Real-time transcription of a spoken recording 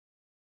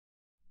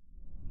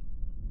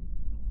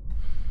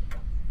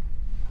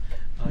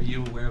Are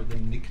you aware of the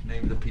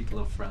nickname the people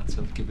of France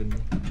have given me?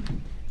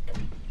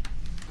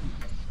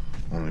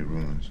 Only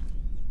rumors.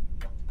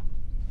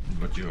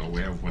 But you're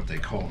aware of what they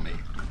call me.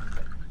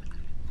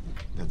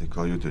 That they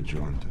call you the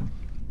Junta.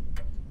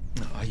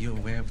 Are you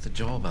aware of the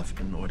job I've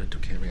been ordered to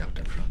carry out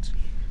in France?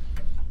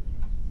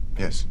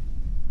 Yes.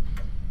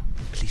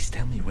 Please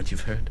tell me what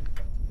you've heard.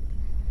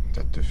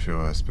 That the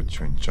Führer has put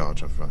you in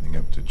charge of rounding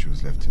up the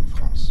Jews left in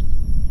France.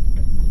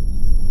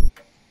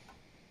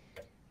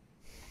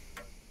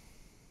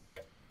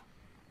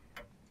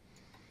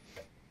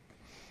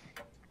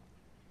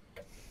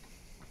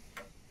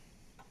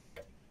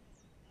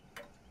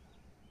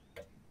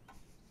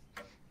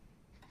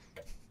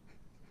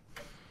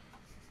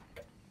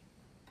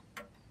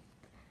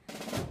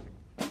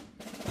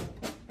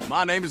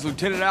 My name is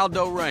Lieutenant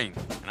Aldo Rain,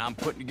 and I'm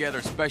putting together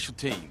a special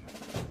team.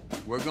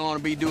 We're going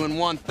to be doing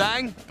one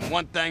thing, and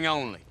one thing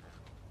only.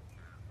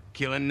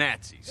 Killing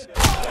Nazis.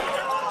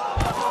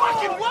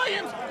 Fucking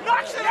Williams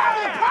knocks it out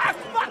of the park!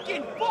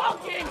 Fucking ball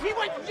game! He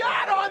went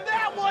yacht on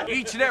that one!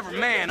 Each and every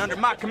man under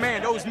my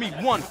command owes me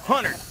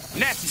 100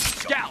 Nazi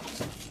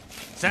scalps.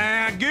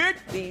 Sound good?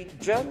 The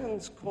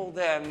Germans call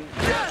them...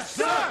 Yes,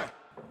 sir!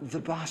 the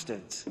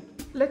Bastards.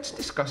 Let's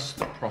discuss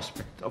the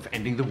prospect of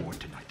ending the war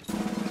tonight.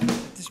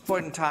 At this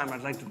point in time,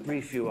 I'd like to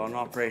brief you on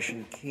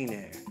Operation Keen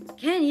Air.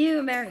 Can you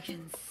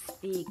Americans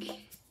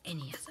speak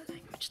any other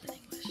language than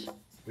English?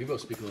 We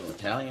both speak a little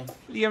Italian.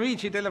 Gli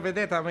amici della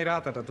vedetta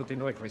ammirata da tutti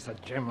noi, questa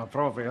gemma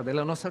propria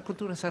della nostra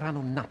cultura,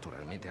 saranno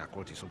naturalmente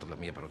accolti sotto la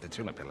mia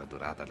protezione per la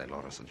durata del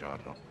loro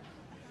soggiorno.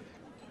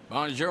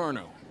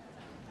 Buongiorno.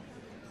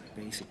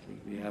 Basically,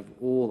 we have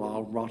all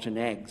our rotten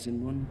eggs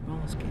in one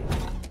basket.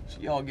 So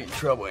y'all get in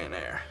trouble in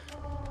there.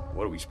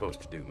 What are we supposed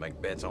to do?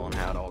 Make bets on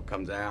how it all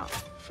comes out?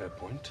 Fair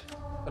point.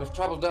 But if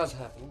trouble does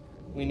happen,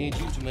 we need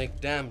you to make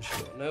damn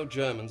sure no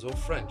Germans or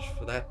French,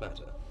 for that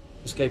matter,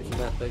 escape from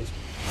that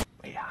basement.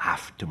 We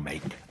have to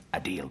make a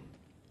deal.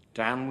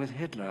 Down with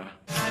Hitler.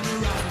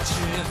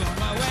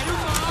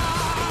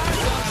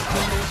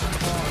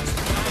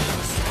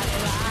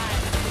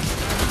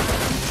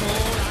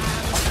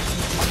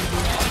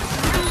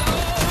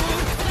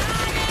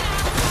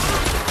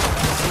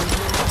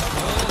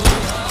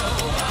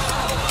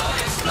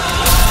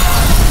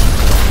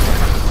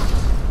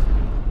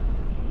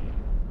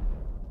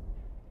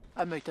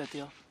 I'd make that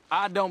deal.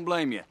 I don't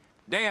blame you.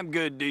 Damn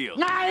good deal.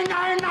 Nine,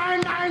 nine,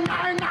 nine, nine,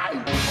 nine,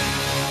 nine!